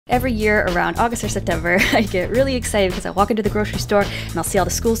Every year around August or September, I get really excited because I walk into the grocery store and I'll see all the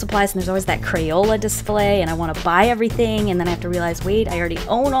school supplies and there's always that Crayola display and I want to buy everything and then I have to realize, wait, I already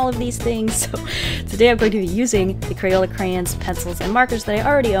own all of these things. So today I'm going to be using the Crayola crayons, pencils, and markers that I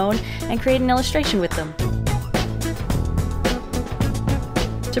already own and create an illustration with them.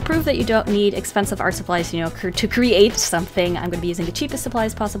 To prove that you don't need expensive art supplies, to create something, I'm going to be using the cheapest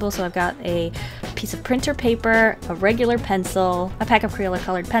supplies possible. So I've got a piece of printer paper, a regular pencil, a pack of Crayola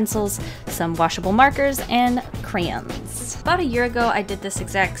colored pencils, some washable markers, and crayons. About a year ago, I did this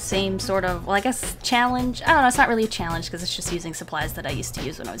exact same sort of, well, I guess challenge. I don't know, it's not really a challenge because it's just using supplies that I used to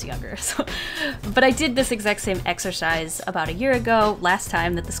use when I was younger. But I did this exact same exercise about a year ago, last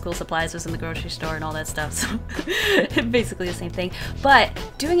time that the school supplies was in the grocery store and all that stuff. So basically the same thing. But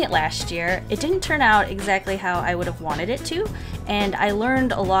doing it last year, it didn't turn out exactly how I would have wanted it to, and I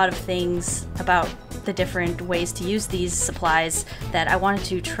learned a lot of things about the different ways to use these supplies that I wanted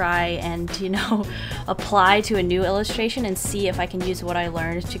to try and, apply to a new illustration and see if I can use what I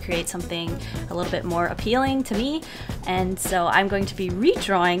learned to create something a little bit more appealing to me. And so I'm going to be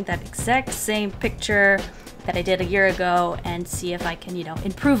redrawing that exact same picture that I did a year ago and see if I can,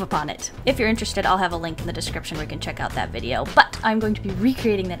 improve upon it. If you're interested, I'll have a link in the description where you can check out that video, but I'm going to be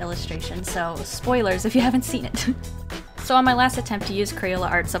recreating that illustration, so spoilers if you haven't seen it. So on my last attempt to use Crayola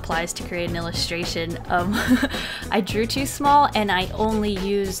art supplies to create an illustration, I drew too small and I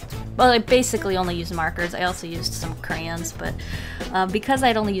basically only used markers. I also used some crayons, but because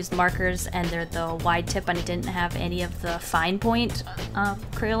I'd only used markers and they're the wide tip and I didn't have any of the fine point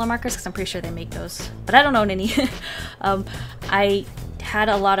Crayola markers, because I'm pretty sure they make those, but I don't own any, I had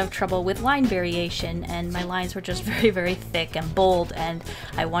a lot of trouble with line variation and my lines were just very, very thick and bold, and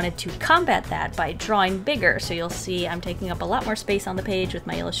I wanted to combat that by drawing bigger. So you'll see I'm taking up a lot more space on the page with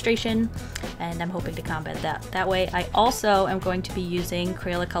my illustration, and I'm hoping to combat that way. I also am going to be using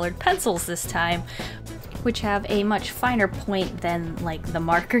Crayola colored pencils this time, which have a much finer point than like the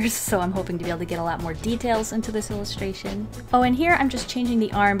markers, so I'm hoping to be able to get a lot more details into this illustration. Oh, and here I'm just changing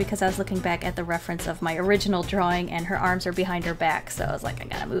the arm because I was looking back at the reference of my original drawing and her arms are behind her back, so I was like, I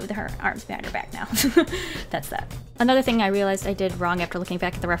gotta move her arms behind her back now. That's that. Another thing I realized I did wrong after looking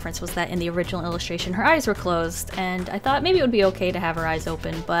back at the reference was that in the original illustration her eyes were closed, and I thought maybe it would be okay to have her eyes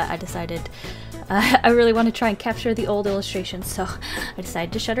open, but I decided I really want to try and capture the old illustration, so I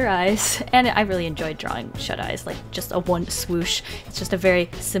decided to shut her eyes, and I really enjoyed drawing shut eyes, like just a one swoosh. It's just a very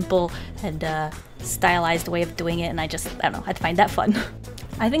simple and stylized way of doing it, and I don't know, I find that fun.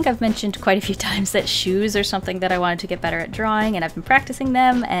 I think I've mentioned quite a few times that shoes are something that I wanted to get better at drawing, and I've been practicing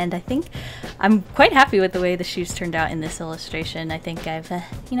them, and I think I'm quite happy with the way the shoes turned out in this illustration. I think I've,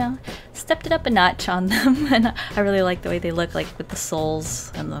 stepped it up a notch on them, and I really like the way they look, like with the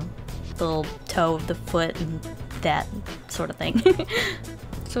soles and the little toe of the foot and that sort of thing.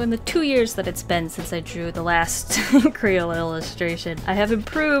 So in the 2 years that it's been since I drew the last Crayola illustration, I have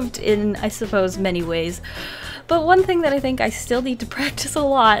improved in, I suppose, many ways. But one thing that I think I still need to practice a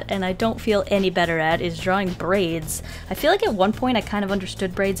lot and I don't feel any better at is drawing braids. I feel like at one point I kind of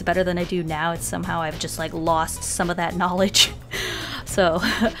understood braids better than I do now. It's somehow I've just like lost some of that knowledge. So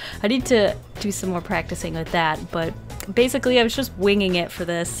I need to do some more practicing with that, but basically I was just winging it for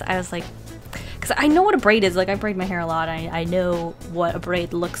this. I was like, because I know what a braid is, like I braid my hair a lot, I know what a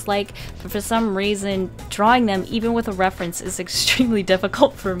braid looks like, but for some reason drawing them, even with a reference, is extremely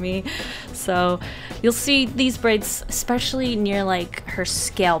difficult for me. So you'll see these braids, especially near like her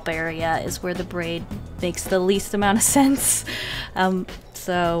scalp area, is where the braid makes the least amount of sense.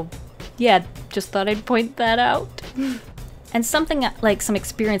 So yeah, just thought I'd point that out. And something like some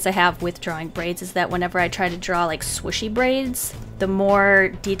experience I have with drawing braids is that whenever I try to draw like swooshy braids, the more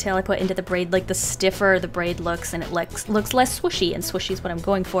detail I put into the braid, like the stiffer the braid looks, and it looks less swooshy, and swooshy is what I'm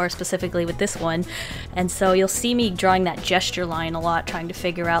going for specifically with this one. And so you'll see me drawing that gesture line a lot, trying to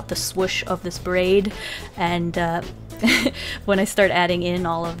figure out the swoosh of this braid, and when I start adding in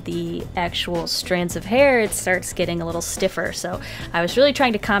all of the actual strands of hair, it starts getting a little stiffer. So I was really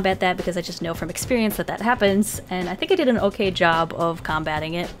trying to combat that because I just know from experience that that happens, and I think I did an okay job of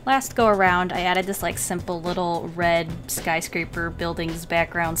combating it. Last go around, I added this like simple little red skyscraper buildings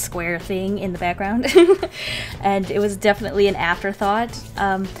background square thing in the background, and it was definitely an afterthought.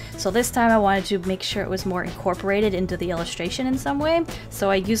 So this time I wanted to make sure it was more incorporated into the illustration in some way. So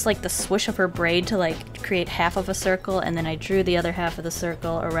I used like the swoosh of her braid to like create half of a circle, and then I drew the other half of the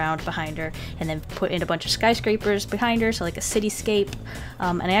circle around behind her, and then put in a bunch of skyscrapers behind her, so like a cityscape.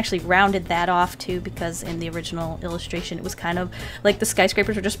 And I actually rounded that off too, because in the original illustration it was kind of like the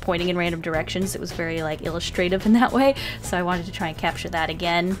skyscrapers were just pointing in random directions. It was very like illustrative in that way, so I wanted to try and capture that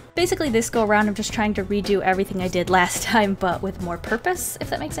again. Basically this go around I'm just trying to redo everything I did last time, but with more purpose,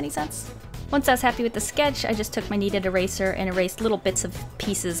 if that makes any sense. Once I was happy with the sketch, I just took my kneaded eraser and erased little bits of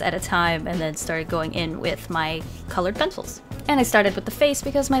pieces at a time, and then started going in with my colored pencils. And I started with the face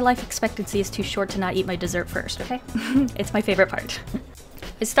because my life expectancy is too short to not eat my dessert first, okay? It's my favorite part.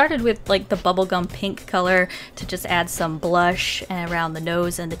 I started with like the bubblegum pink color to just add some blush around the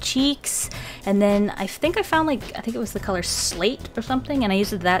nose and the cheeks, and then I think I found like, I think it was the color slate or something, and I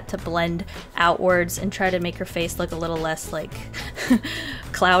used that to blend outwards and try to make her face look a little less like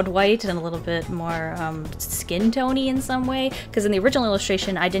cloud white and a little bit more skin tony in some way, because in the original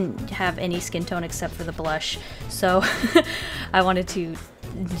illustration I didn't have any skin tone except for the blush, so I wanted to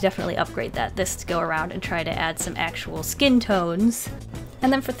definitely upgrade that this go around and try to add some actual skin tones.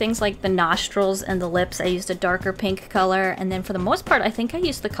 And then for things like the nostrils and the lips, I used a darker pink color, and then for the most part I think I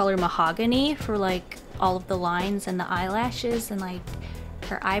used the color mahogany for like all of the lines and the eyelashes and like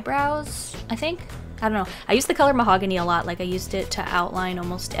her eyebrows, I think. I don't know. I used the color mahogany a lot, like I used it to outline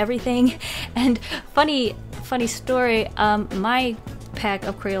almost everything. And funny story, my pack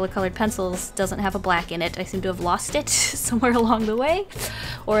of Crayola colored pencils doesn't have a black in it. I seem to have lost it somewhere along the way,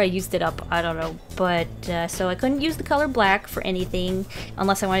 or I used it up, I don't know. But so I couldn't use the color black for anything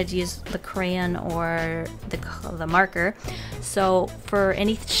unless I wanted to use the crayon or the marker. So for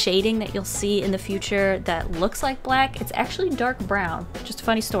any shading that you'll see in the future that looks like black, it's actually dark brown. Just a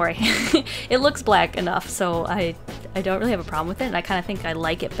funny story. It looks black enough, so I don't really have a problem with it, and I kind of think I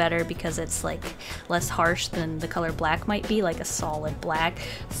like it better because it's like less harsh than the color black might be, like a solid black.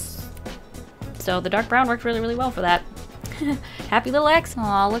 So the dark brown worked really, really well for that. Happy little X.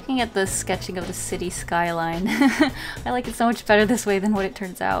 Aw, looking at the sketching of the city skyline. I like it so much better this way than what it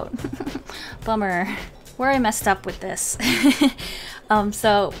turns out. Bummer. Where I messed up with this.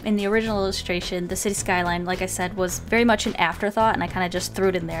 So in the original illustration, the city skyline, like I said, was very much an afterthought, and I kind of just threw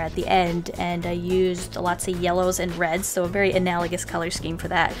it in there at the end, and I used lots of yellows and reds, so a very analogous color scheme for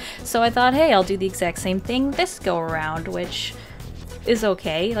that. So I thought, hey, I'll do the exact same thing this go around, which is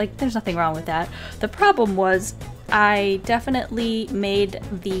okay. Like, there's nothing wrong with that. The problem was I definitely made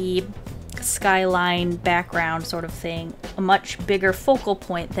the skyline background sort of thing a much bigger focal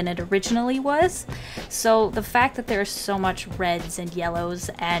point than it originally was. So the fact that there's so much reds and yellows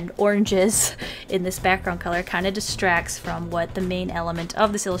and oranges in this background color kind of distracts from what the main element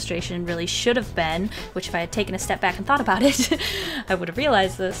of this illustration really should have been, which if I had taken a step back and thought about it, I would have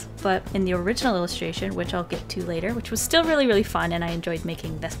realized this. But in the original illustration, which I'll get to later, which was still really, really fun, and I enjoyed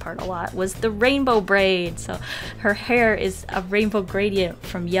making this part a lot, was the rainbow braid. So her hair is a rainbow gradient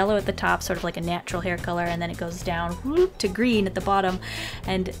from yellow at the top, sort of like a natural hair color, and then it goes down whoop, to green at the bottom.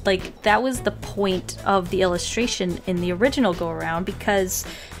 And like that was the point of the illustration in the original go around, because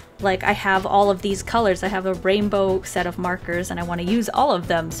like I have all of these colors. I have a rainbow set of markers and I want to use all of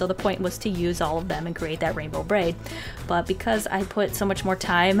them, so the point was to use all of them and create that rainbow braid. But because I put so much more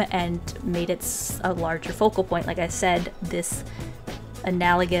time and made it a larger focal point, like I said, this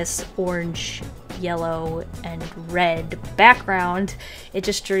analogous orange, yellow, and red background, it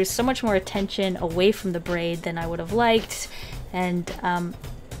just drew so much more attention away from the braid than I would have liked. And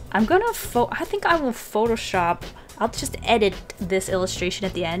I'm gonna I think I will Photoshop, I'll just edit this illustration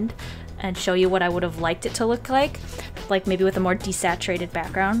at the end and show you what I would have liked it to look like maybe with a more desaturated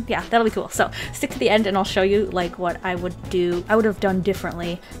background. Yeah, that'll be cool. So stick to the end and I'll show you like what I would have done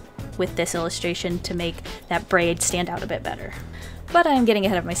differently with this illustration to make that braid stand out a bit better. But I'm getting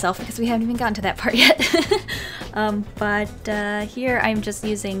ahead of myself because we haven't even gotten to that part yet. Here I'm just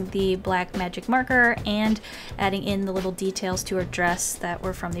using the black magic marker and adding in the little details to her dress that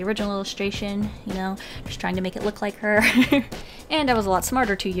were from the original illustration, you know, just trying to make it look like her. And I was a lot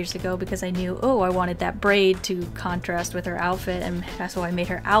smarter 2 years ago because I knew, oh, I wanted that braid to contrast with her outfit, and so I made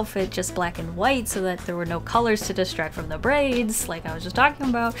her outfit just black and white so that there were no colors to distract from the braids, like I was just talking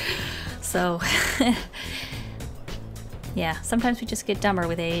about. So yeah, sometimes we just get dumber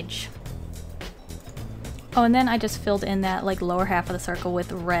with age. Oh, and then I just filled in that like lower half of the circle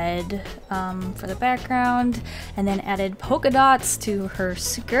with red for the background, and then added polka dots to her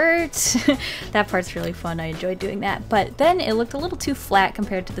skirt. That part's really fun, I enjoyed doing that. But then it looked a little too flat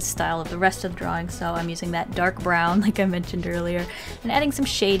compared to the style of the rest of the drawing, so I'm using that dark brown like I mentioned earlier, and adding some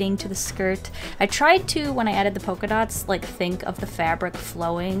shading to the skirt. I tried to, when I added the polka dots, like think of the fabric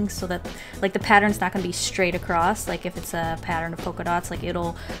flowing so that like the pattern's not going to be straight across. Like if it's a pattern of polka dots, like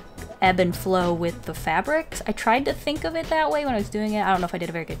it'll ebb and flow with the fabrics. I tried to think of it that way when I was doing it. I don't know if I did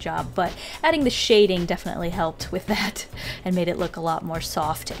a very good job, but adding the shading definitely helped with that and made it look a lot more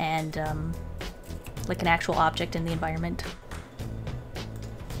soft and like an actual object in the environment.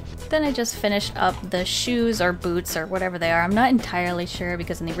 Then I just finished up the shoes or boots or whatever they are. I'm not entirely sure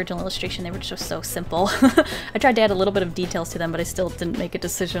because in the original illustration they were just so simple. I tried to add a little bit of details to them, but I still didn't make a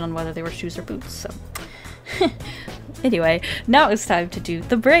decision on whether they were shoes or boots, so anyway, now it's time to do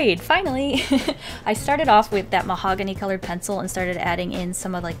the braid, finally! I started off with that mahogany colored pencil and started adding in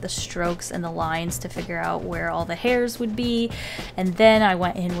some of like the strokes and the lines to figure out where all the hairs would be, and then I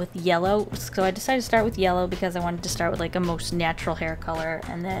went in with yellow. So I decided to start with yellow because I wanted to start with like a most natural hair color,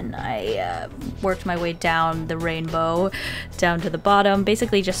 and then I worked my way down the rainbow down to the bottom,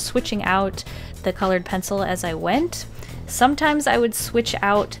 basically just switching out the colored pencil as I went. Sometimes I would switch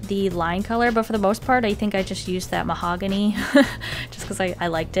out the line color, but for the most part I think I just used that mahogany just because I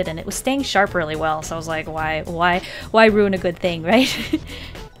liked it and it was staying sharp really well, so I was like, why ruin a good thing, right?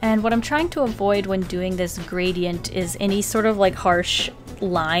 And what I'm trying to avoid when doing this gradient is any sort of like harsh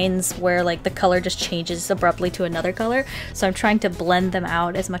lines where like the color just changes abruptly to another color. So I'm trying to blend them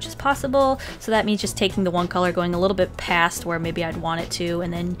out as much as possible. So that means just taking the one color, going a little bit past where maybe I'd want it to,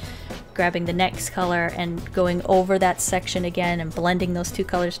 and then grabbing the next color and going over that section again and blending those two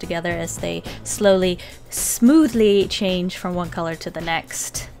colors together as they slowly, smoothly change from one color to the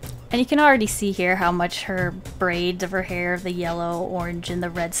next. And you can already see here how much her braids of her hair, the yellow, orange, and the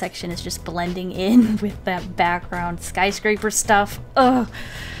red section is just blending in with that background skyscraper stuff. Ugh.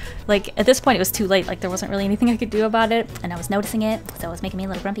 Like, at this point it was too late, like there wasn't really anything I could do about it, and I was noticing it, so it was making me a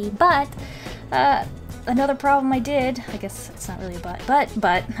little grumpy, but another problem I did, I guess it's not really a but,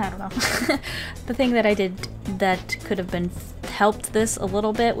 I don't know. The thing that I did that could have been helped this a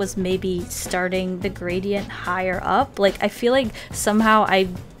little bit was maybe starting the gradient higher up. Like, I feel like somehow I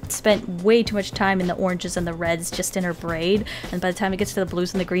spent way too much time in the oranges and the reds just in her braid, and by the time it gets to the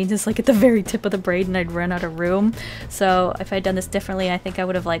blues and the greens it's like at the very tip of the braid and I'd run out of room. So if I'd done this differently, I think I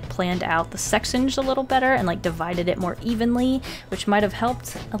would have like planned out the sections a little better and like divided it more evenly, which might have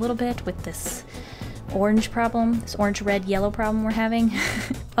helped a little bit with this orange problem, this orange, red, yellow problem we're having.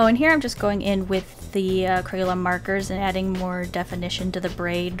 Oh, and here I'm just going in with the Crayola markers and adding more definition to the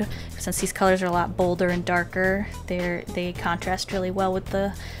braid. Since these colors are a lot bolder and darker, they contrast really well with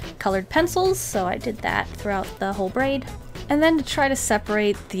the colored pencils, so I did that throughout the whole braid. And then to try to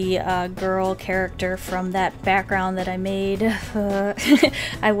separate the girl character from that background that I made,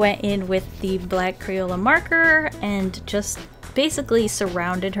 I went in with the black Crayola marker and just basically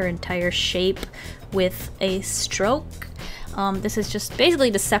surrounded her entire shape with a stroke. This is just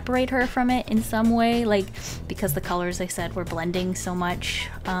basically to separate her from it in some way, like because the colors, I said, were blending so much.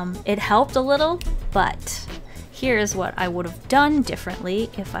 It helped a little, but here's what I would have done differently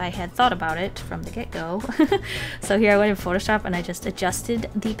if I had thought about it from the get-go. So here I went in Photoshop and I just adjusted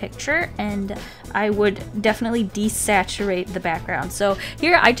the picture, and I would definitely desaturate the background. So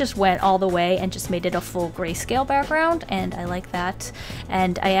here I just went all the way and just made it a full grayscale background, and I like that.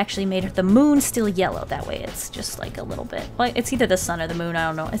 And I actually made the moon still yellow, that way it's just like a little bit, like it's either the sun or the moon, I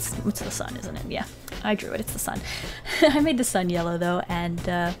don't know. It's the sun, isn't it? Yeah, I drew it, it's the sun. I made the sun yellow though,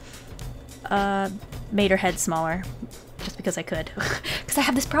 and made her head smaller just because I could. Because I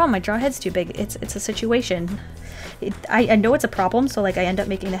have this problem, I draw heads too big. It's a situation. I know it's a problem, so like I end up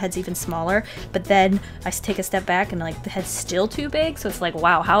making the heads even smaller, but then I take a step back and like the head's still too big, so it's like,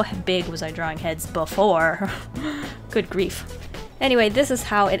 wow, how big was I drawing heads before? Good grief. Anyway, this is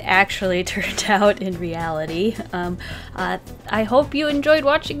how it actually turned out in reality. I hope you enjoyed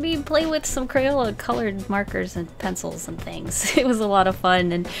watching me play with some Crayola colored markers and pencils and things. It was a lot of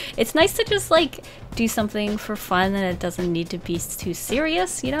fun, and it's nice to just like do something for fun and it doesn't need to be too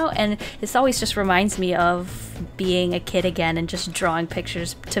serious, you know? And this always just reminds me of being a kid again and just drawing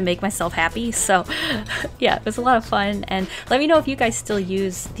pictures to make myself happy. So yeah, it was a lot of fun, and let me know if you guys still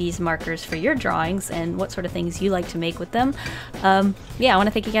use these markers for your drawings and what sort of things you like to make with them. Yeah, I want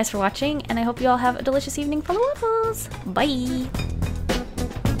to thank you guys for watching, and I hope you all have a delicious evening full of waffles. Bye!